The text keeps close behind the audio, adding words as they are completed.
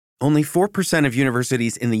Only 4% of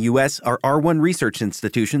universities in the U.S. are R1 research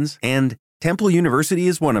institutions, and Temple University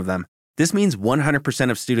is one of them. This means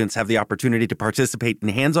 100% of students have the opportunity to participate in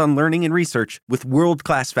hands-on learning and research with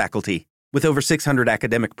world-class faculty. With over 600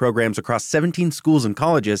 academic programs across 17 schools and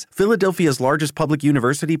colleges, Philadelphia's largest public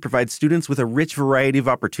university provides students with a rich variety of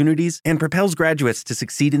opportunities and propels graduates to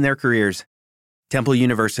succeed in their careers. Temple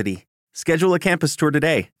University. Schedule a campus tour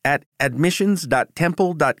today at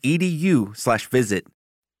admissions.temple.edu/visit.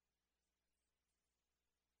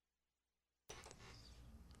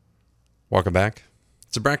 Welcome back.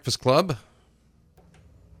 It's a Breakfast Club,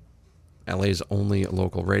 LA's only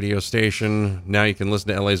local radio station. Now you can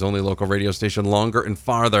listen to LA's only local radio station longer and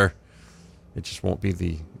farther. It just won't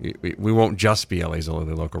be we won't just be LA's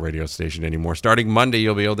only local radio station anymore. Starting Monday,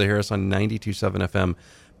 you'll be able to hear us on 92.7 FM,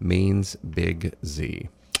 Maine's Big Z.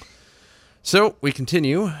 So we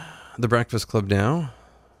continue the Breakfast Club now.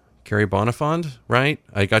 Carrie Bonnefond, right?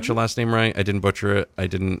 I got your last name right. I didn't butcher it.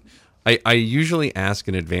 I usually ask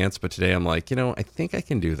in advance, but today I'm like, I think I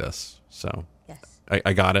can do this. So yes,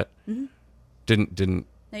 I got it. Mm-hmm. Didn't.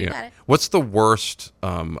 No, you got it. What's the worst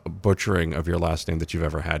butchering of your last name that you've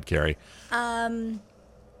ever had, Carrie?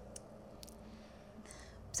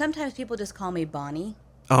 Sometimes people just call me Bonnie.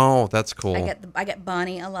 Oh, that's cool. I get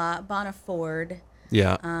Bonnie a lot. Bonnefond.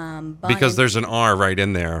 Yeah. Because there's an R right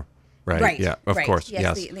in there. Right. Yeah, of course.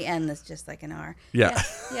 Yes. The N is just like an R. Yeah.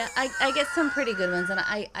 Yeah. I get some pretty good ones. And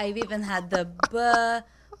I've even had the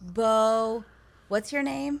Bo. What's your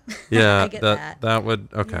name? Yeah. I get that. That would.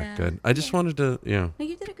 Okay, yeah. Good. I just wanted to, No,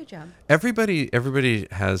 you did a good job. Everybody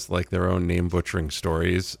has like their own name butchering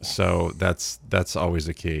stories. Yes. So that's always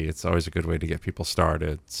a key. It's always a good way to get people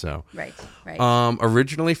started. So. Right.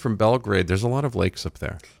 Originally from Belgrade, there's a lot of lakes up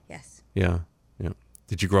there. Yes. Yeah.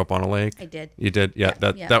 Did you grow up on a lake? I did. You did? Yeah.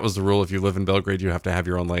 That was the rule. If you live in Belgrade, you have to have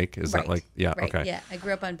your own lake. Is that like, yeah, right. Okay. Yeah, I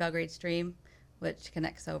grew up on Belgrade Stream, which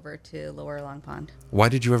connects over to Lower Long Pond. Why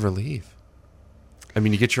did you ever leave? I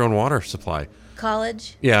mean, you get your own water supply.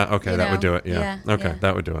 College. Yeah, okay, that would do it. Yeah. Okay, yeah.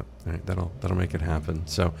 That would do it. All right, that'll make it happen.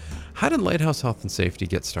 So, how did Lighthouse Health and Safety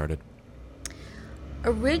get started?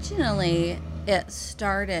 Originally, it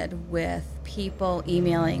started with people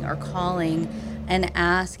emailing or calling and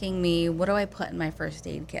asking me, what do I put in my first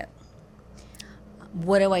aid kit?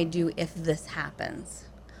 What do I do if this happens?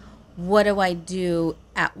 What do I do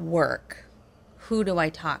at work? Who do I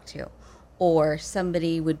talk to? Or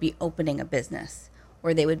somebody would be opening a business,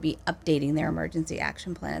 or they would be updating their emergency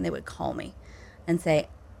action plan, and they would call me and say,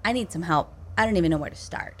 I need some help. I don't even know where to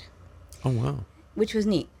start. Oh, wow. Which was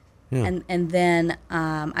neat. Yeah. And then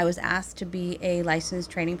I was asked to be a licensed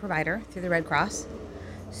training provider through the Red Cross.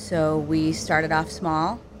 So we started off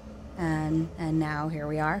small, and now here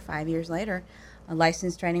we are 5 years later, a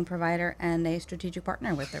licensed training provider and a strategic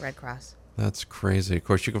partner with the Red Cross. That's crazy. Of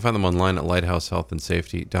course, you can find them online at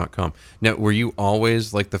lighthousehealthandsafety.com. Now, were you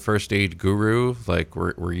always like the first aid guru? Like,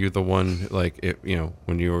 were you the one, like,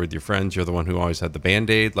 when you were with your friends, you're the one who always had the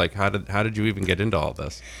Band-Aid? Like, how did you even get into all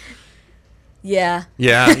this? Yeah.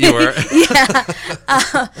 Yeah, you were.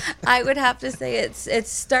 Yeah. I would have to say it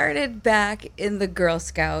started back in the Girl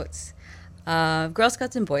Scouts. Girl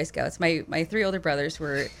Scouts and Boy Scouts. My three older brothers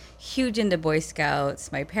were huge into Boy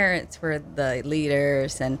Scouts. My parents were the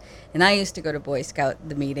leaders, and I used to go to Boy Scout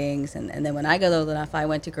the meetings, and then when I got old enough, I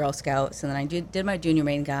went to Girl Scouts, and then I did my junior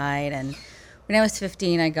Maine guide, and when I was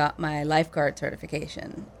 15, I got my lifeguard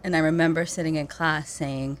certification, and I remember sitting in class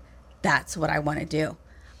saying, that's what I want to do.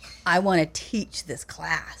 I want to teach this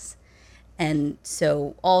class. And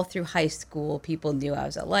so all through high school, people knew I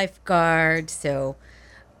was a lifeguard,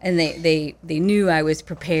 and they knew I was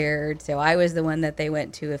prepared. So I was the one that they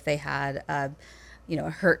went to if they had a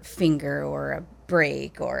hurt finger or a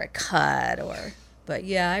break or a cut but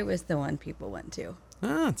yeah, I was the one people went to.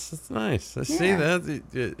 Ah, it's nice. I see that.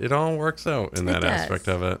 It all works out in that aspect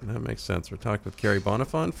of it. That makes sense. We're talking with Carrie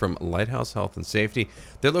Bonnefond from Lighthouse Health and Safety.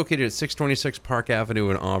 They're located at 626 Park Avenue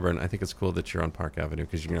in Auburn. I think it's cool that you're on Park Avenue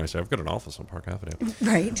because you can always say, I've got an office on Park Avenue.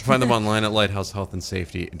 Right. Find them online at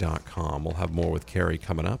lighthousehealthandsafety.com. We'll have more with Carrie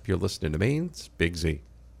coming up. You're listening to Maine's Big Z.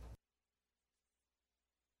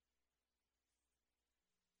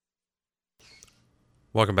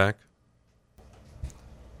 Welcome back.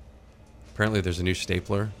 Apparently there's a new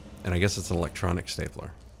stapler, and I guess it's an electronic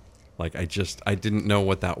stapler. Like, I didn't know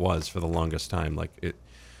what that was for the longest time. Like,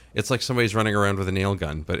 it's like somebody's running around with a nail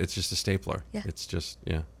gun, but it's just a stapler. Yeah. It's just,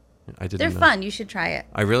 yeah. I didn't They're know. fun. You should try it.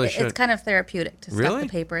 I really should. It's kind of therapeutic to stuff Really? the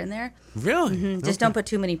paper in there. Really? Just don't put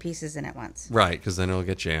too many pieces in at once. Right, because then it'll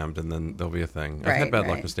get jammed, and then there'll be a thing. I've had bad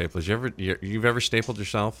luck with staplers. You've ever stapled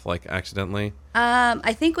yourself, like, accidentally?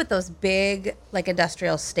 I think with those big, like,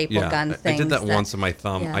 industrial staple gun things. I did that once in my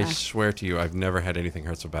thumb. Yeah. I swear to you, I've never had anything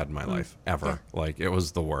hurt so bad in my life, ever. Yeah. Like, it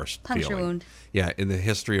was the worst Puncture feeling. wound. Yeah, in the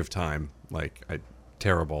history of time, like,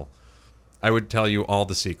 terrible. I would tell you all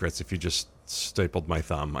the secrets if you just stapled my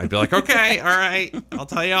thumb. I'd be like, okay, all right, I'll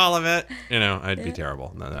tell you all of it. I'd be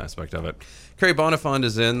terrible in that aspect of it. Carrie Bonnefond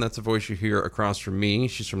is in. That's a voice you hear across from me.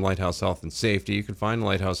 She's from Lighthouse Health and Safety. You can find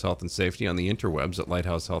Lighthouse Health and Safety on the interwebs at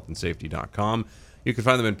lighthousehealthandsafety.com. You can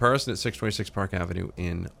find them in person at 626 Park Avenue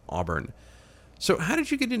in Auburn. So how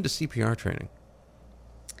did you get into CPR training?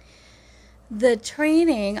 The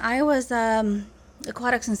training, I was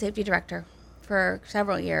aquatics and safety director for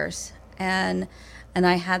several years, and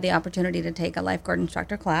I had the opportunity to take a lifeguard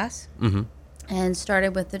instructor class, and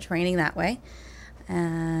started with the training that way,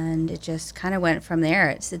 and it just kind of went from there.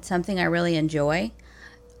 It's something I really enjoy.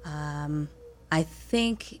 I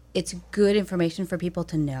think it's good information for people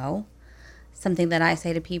to know. Something that I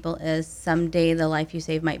say to people is someday the life you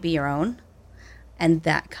save might be your own, and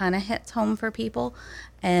that kind of hits home for people.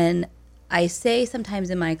 And I say sometimes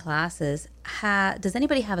in my classes, does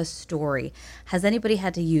anybody have a story? Has anybody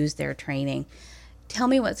had to use their training? Tell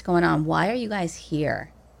me what's going on. Why are you guys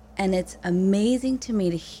here? And it's amazing to me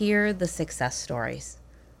to hear the success stories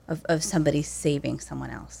of somebody saving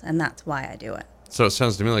someone else. And that's why I do it. So it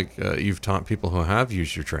sounds to me like you've taught people who have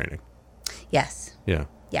used your training. Yes. Yeah.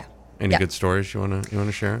 Yeah. Any good stories you want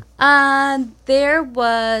to share? There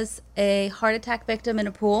was a heart attack victim in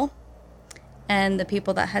a pool, and the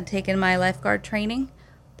people that had taken my lifeguard training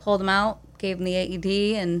pulled him out, gave him the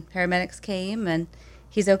AED, and paramedics came, and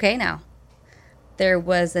he's okay now. There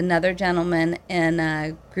was another gentleman in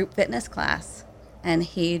a group fitness class, and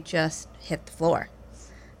he just hit the floor.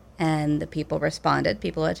 And the people responded.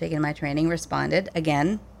 People who had taken my training responded.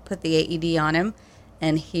 Again, put the AED on him,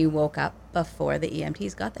 and he woke up before the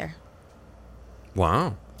EMTs got there.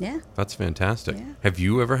 Wow. Yeah. That's fantastic. Yeah. Have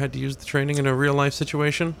you ever had to use the training in a real life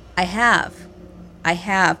situation? I have.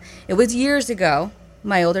 It was years ago.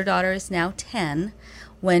 My older daughter is now 10.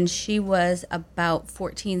 When she was about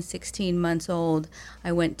 14, 16 months old,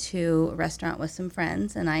 I went to a restaurant with some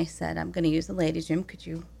friends, and I said, I'm going to use the ladies' room. Could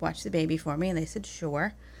you watch the baby for me? And they said,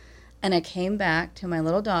 sure. And I came back to my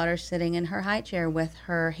little daughter sitting in her high chair with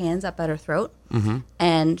her hands up at her throat,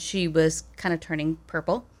 and she was kind of turning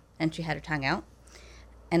purple, and she had her tongue out.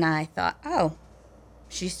 And I thought, oh,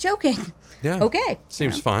 she's choking. Yeah. Okay.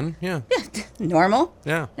 Seems fun. Yeah. Yeah, normal.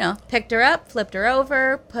 Yeah. Picked her up, flipped her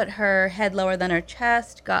over, put her head lower than her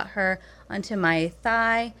chest, got her onto my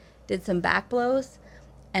thigh, did some back blows.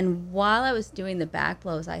 And while I was doing the back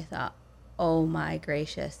blows, I thought, oh my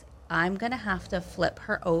gracious, I'm going to have to flip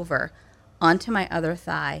her over onto my other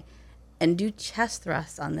thigh and do chest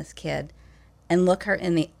thrusts on this kid and look her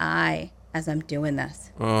in the eye as I'm doing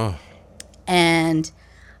this. Oh. And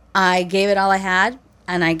I gave it all I had,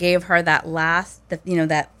 and I gave her that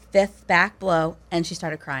that fifth back blow, and she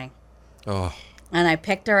started crying. Oh. And I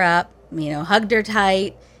picked her up, hugged her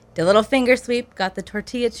tight, did a little finger sweep, got the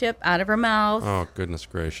tortilla chip out of her mouth. Oh, goodness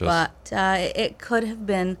gracious. But it could have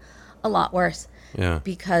been a lot worse. Yeah.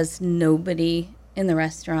 Because nobody in the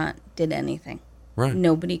restaurant did anything. Right.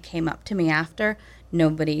 Nobody came up to me after.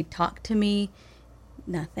 Nobody talked to me.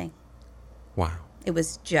 Nothing. Wow. It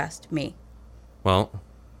was just me. Well,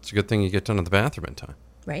 it's a good thing you get done in the bathroom in time.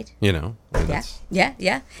 Right? I mean,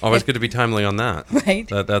 Yeah. Always good to be timely on that. Right.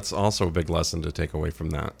 That's also a big lesson to take away from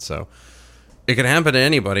that. So it can happen to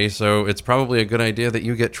anybody, so it's probably a good idea that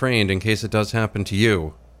you get trained in case it does happen to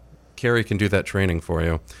you. Carrie can do that training for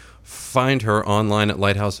you. Find her online at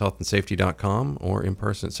lighthousehealthandsafety.com or in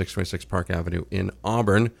person at 626 Park Avenue in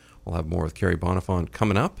Auburn. We'll have more with Carrie Bonnefond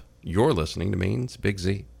coming up. You're listening to Maine's Big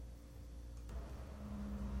Z.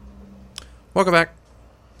 Welcome back.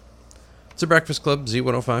 It's the Breakfast Club,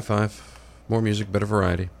 Z1055. More music, better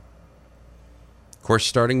variety. Of course,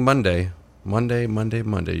 starting Monday,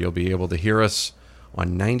 you'll be able to hear us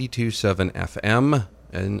on 92.7 FM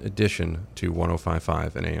in addition to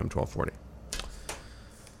 105.5 and AM 1240.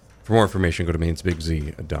 For more information, go to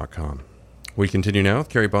mainsbigz.com. We continue now with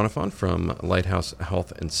Carrie Bonnefond from Lighthouse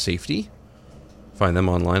Health and Safety. Find them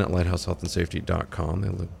online at lighthousehealthandsafety.com.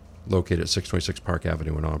 They're located at 626 Park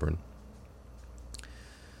Avenue in Auburn.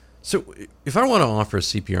 So if I want to offer a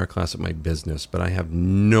CPR class at my business, but I have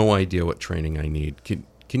no idea what training I need, can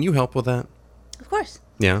you help with that? Of course.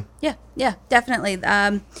 Yeah? Yeah, definitely.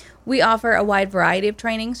 We offer a wide variety of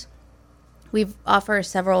trainings. We offer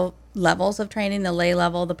several levels of training, the lay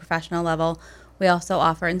level, the professional level. We also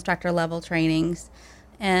offer instructor level trainings.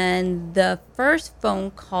 And the first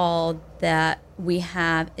phone call that we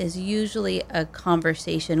have is usually a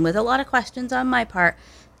conversation with a lot of questions on my part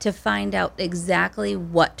to find out exactly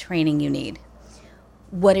what training you need.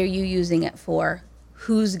 What are you using it for?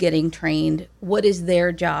 Who's getting trained? What is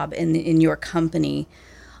their job in your company?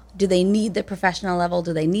 Do they need the professional level?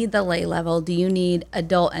 Do they need the lay level? Do you need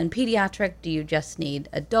adult and pediatric? Do you just need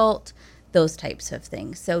adult? Those types of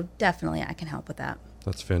things. So definitely I can help with that.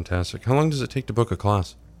 That's fantastic. How long does it take to book a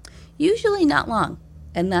class? Usually not long.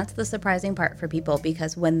 And that's the surprising part for people,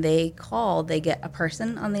 because when they call, they get a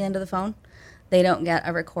person on the end of the phone. They don't get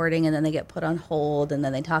a recording and then they get put on hold and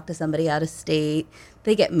then they talk to somebody out of state.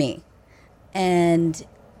 They get me. And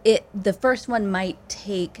the first one might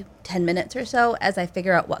take 10 minutes or so as I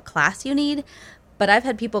figure out what class you need. But I've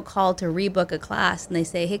had people call to rebook a class and they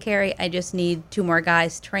say, hey, Carrie, I just need 2 more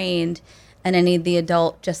guys trained and I need the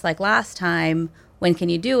adult just like last time. When can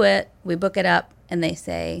you do it? We book it up and they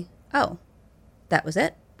say, oh, that was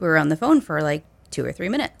it? We were on the phone for like 2 or 3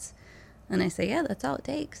 minutes. And I say, yeah, that's all it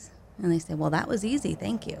takes. And they say, well, that was easy.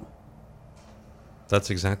 Thank you. That's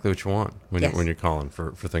exactly what you want when, Yes. when you're calling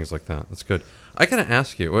for things like that. That's good. I got to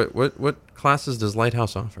ask you, what classes does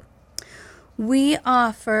Lighthouse offer? We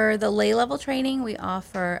offer the lay level training. We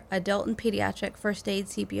offer adult and pediatric first aid,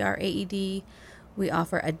 CPR, AED. We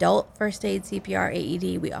offer adult first aid, CPR,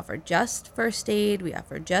 AED. We offer just first aid. We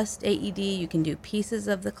offer just AED. You can do pieces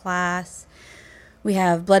of the class. We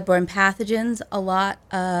have bloodborne pathogens. A lot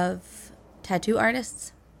of tattoo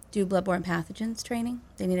artists do bloodborne pathogens training.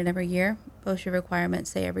 They need it every year. OSHA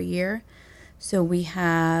requirements say every year. So we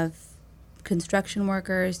have construction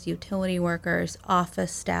workers, utility workers,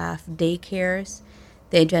 office staff, daycares.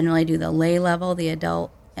 They generally do the lay level, the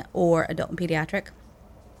adult or adult and pediatric.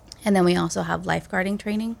 And then we also have lifeguarding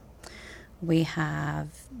training. We have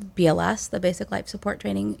BLS, the basic life support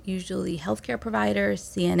training, usually healthcare providers,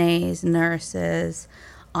 CNAs, nurses,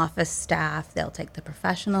 office staff. They'll take the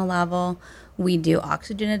professional level. We do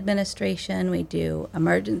oxygen administration. We do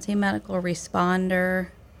emergency medical responder.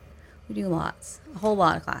 We do a whole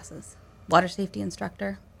lot of classes. Water safety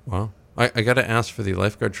instructor. Wow. I got to ask, for the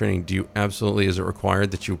lifeguard training, is it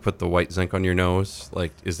required that you put the white zinc on your nose?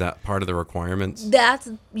 Like, is that part of the requirements? That's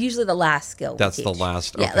usually the last skill. That's the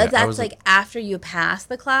last. Yeah, okay. that's like after you pass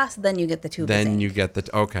the class, then you get the tube. Then you get the.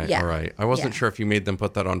 Okay, Yeah. all right. I wasn't sure if you made them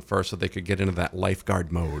put that on first so they could get into that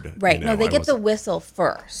lifeguard mode. Right. You know, No, they I get the wasn't- whistle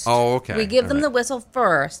first. Oh, okay. We give All them right. the whistle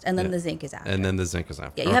first, and then the zinc is after. And then the zinc is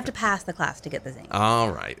after. Yeah, you have to pass the class to get the zinc.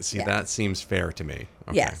 All right. See, Yeah. that seems fair to me.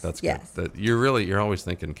 Okay, Yes, that's good. yes. That you're always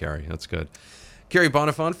thinking, Carrie. That's good. Carrie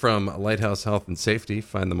Bonnefond from Lighthouse Health and Safety.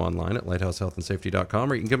 Find them online at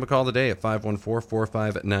lighthousehealthandsafety.com, or you can give them a call today at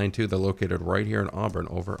 514-4592. They're located right here in Auburn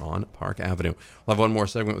over on Park Avenue. We'll have one more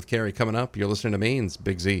segment with Carrie coming up. You're listening to Maine's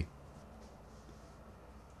Big Z.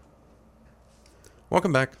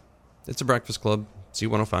 Welcome back. It's a Breakfast Club,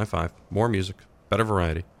 Z1055. More music, better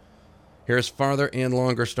variety. Here's Farther and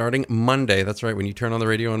Longer starting Monday. That's right, when you turn on the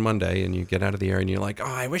radio on Monday and you get out of the air and you're like, oh,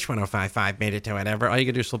 I wish 105.5 made it to whatever. All you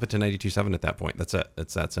can do is slip it to 92.7 at that point. That's it.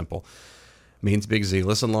 It's that simple. Means Big Z.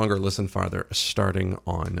 Listen longer, listen farther, starting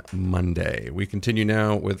on Monday. We continue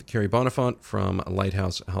now with Carrie Bonnefond from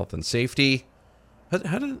Lighthouse Health and Safety.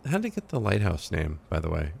 How did they get the Lighthouse name, by the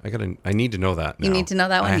way? I need to know that now. You need to know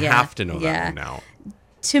that one? I Yeah. have to know that one now.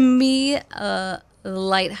 To me,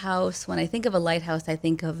 lighthouse, when I think of a lighthouse, I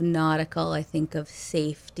think of nautical, I think of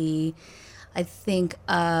safety, I think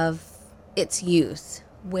of its use,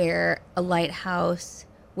 where a lighthouse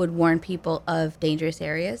would warn people of dangerous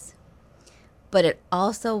areas, but it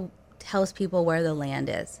also tells people where the land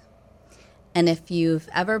is. And if you've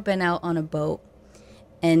ever been out on a boat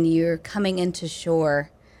and you're coming into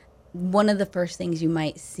shore, one of the first things you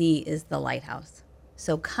might see is the lighthouse.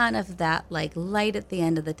 So kind of that like light at the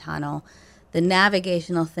end of the tunnel, the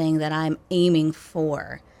navigational thing that I'm aiming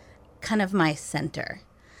for, kind of my center.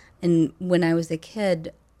 And when I was a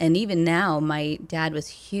kid, and even now, my dad was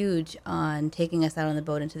huge on taking us out on the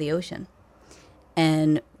boat into the ocean.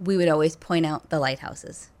 And we would always point out the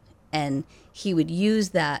lighthouses. And he would use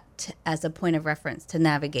that as a point of reference to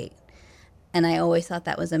navigate. And I always thought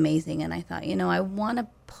that was amazing. And I thought, I want to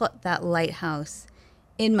put that lighthouse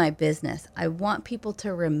in my business. I want people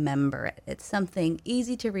to remember it. It's something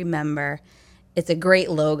easy to remember. It's a great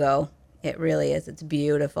logo. It really is. It's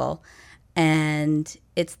beautiful. And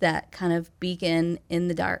it's that kind of beacon in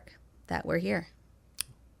the dark that we're here.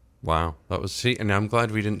 Wow. That was, and I'm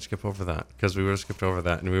glad we didn't skip over that, because we would have skipped over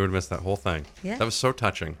that and we would have missed that whole thing. Yeah. That was so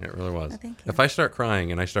touching. It really was. Oh, thank you. If I start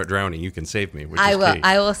crying and I start drowning, you can save me, which I is will. key.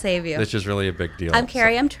 I will save you. Which is really a big deal. I'm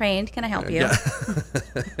Carrie. I'm trained. Can I help you? Yeah.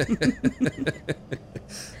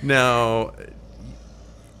 Now,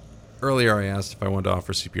 earlier I asked if I wanted to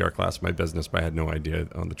offer CPR class in my business, but I had no idea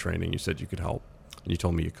on the training. You said you could help, and you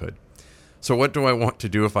told me you could. So what do I want to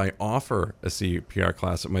do if I offer a CPR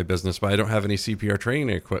class at my business, but I don't have any CPR training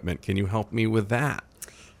equipment? Can you help me with that?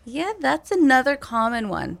 Yeah, that's another common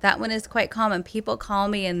one. That one is quite common. People call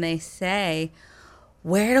me and they say,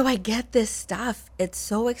 where do I get this stuff? It's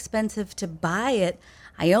so expensive to buy it.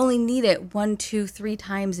 I only need it 1, 2, 3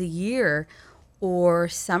 times a year. Or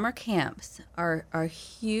summer camps are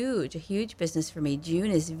huge, a huge business for me. June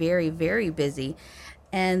is very, very busy.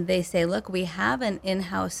 And they say, look, we have an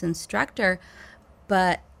in-house instructor,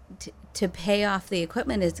 but to pay off the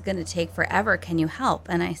equipment is going to take forever. Can you help?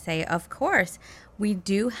 And I say, of course. We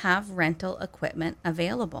do have rental equipment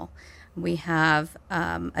available. We have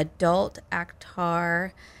adult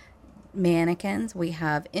Actar mannequins. We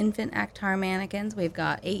have infant Actar mannequins. We've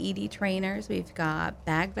got AED trainers. We've got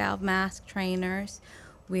bag valve mask trainers.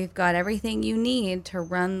 We've got everything you need to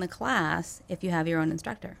run the class if you have your own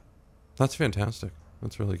instructor. That's fantastic.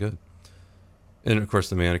 That's really good. And of course,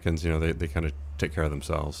 the mannequins, they kind of take care of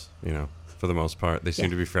themselves, for the most part. They seem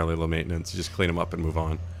to be fairly low maintenance. You just clean them up and move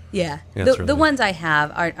on. Yeah. Really The ones I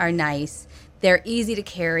have are nice. They're easy to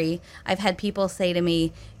carry. I've had people say to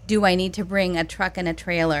me, do I need to bring a truck and a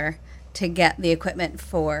trailer to get the equipment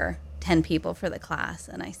for 10 people for the class?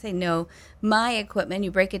 And I say, no, my equipment, you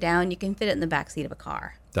break it down, you can fit it in the back seat of a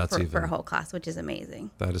car for a whole class, which is amazing.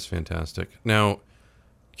 That is fantastic. Now,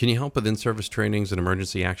 can you help with in-service trainings and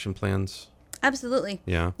emergency action plans? Absolutely.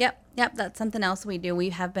 Yeah. Yep. That's something else we do. We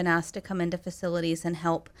have been asked to come into facilities and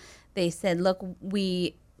help. They said, look,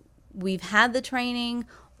 we've had the training,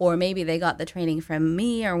 or maybe they got the training from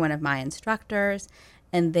me or one of my instructors,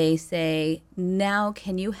 and they say, now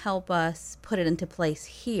can you help us put it into place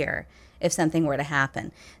here if something were to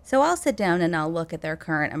happen? So I'll sit down and I'll look at their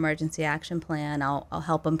current emergency action plan. I'll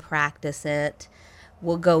help them practice it.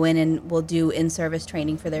 We'll go in and we'll do in-service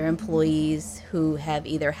training for their employees who have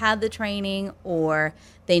either had the training or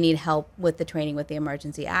they need help with the training with the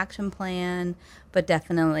emergency action plan. But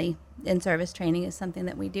definitely in-service training is something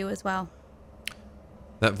that we do as well.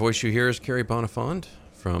 That voice you hear is Carrie Bonnefond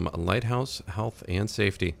from Lighthouse Health and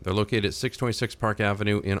Safety. They're located at 626 Park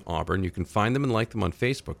Avenue in Auburn. You can find them and like them on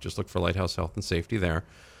Facebook. Just look for Lighthouse Health and Safety there.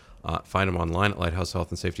 Find them online at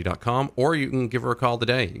lighthousehealthandsafety.com, or you can give her a call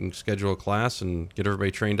today. You can schedule a class and get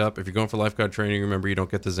everybody trained up. If you're going for lifeguard training, remember you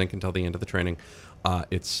don't get the zinc until the end of the training.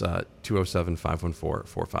 It's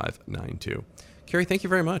 207-514-4592. Carrie, thank you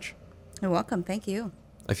very much. You're welcome. Thank you.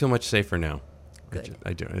 I feel much safer now. Good.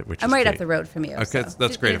 I do. Which I'm is right great. up the road from you. Okay, so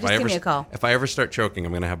that's great. Just give me a call. If I ever start choking,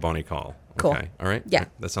 I'm going to have Bonnie call. Cool. Okay. All right? Yeah.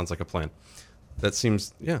 That sounds like a plan. That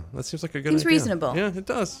seems like a good Seems idea. reasonable. Yeah, it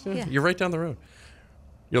does. Yeah. Yeah. You're right down the road.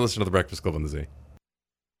 You're listening to The Breakfast Club on the Z.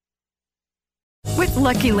 With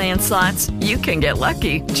Lucky Land Slots, you can get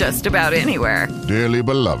lucky just about anywhere. Dearly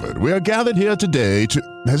beloved, we are gathered here today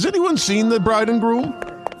to... Has anyone seen the bride and groom?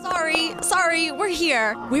 Sorry, we're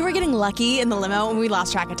here. We were getting lucky in the limo and we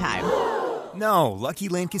lost track of time. No, Lucky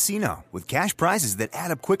Land Casino, with cash prizes that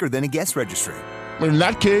add up quicker than a guest registry. In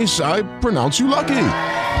that case, I pronounce you lucky.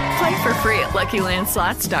 Play for free at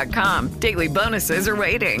LuckyLandSlots.com. Daily bonuses are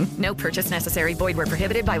waiting. No purchase necessary. Void where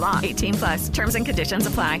prohibited by law. 18+. Terms and conditions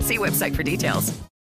apply. See website for details.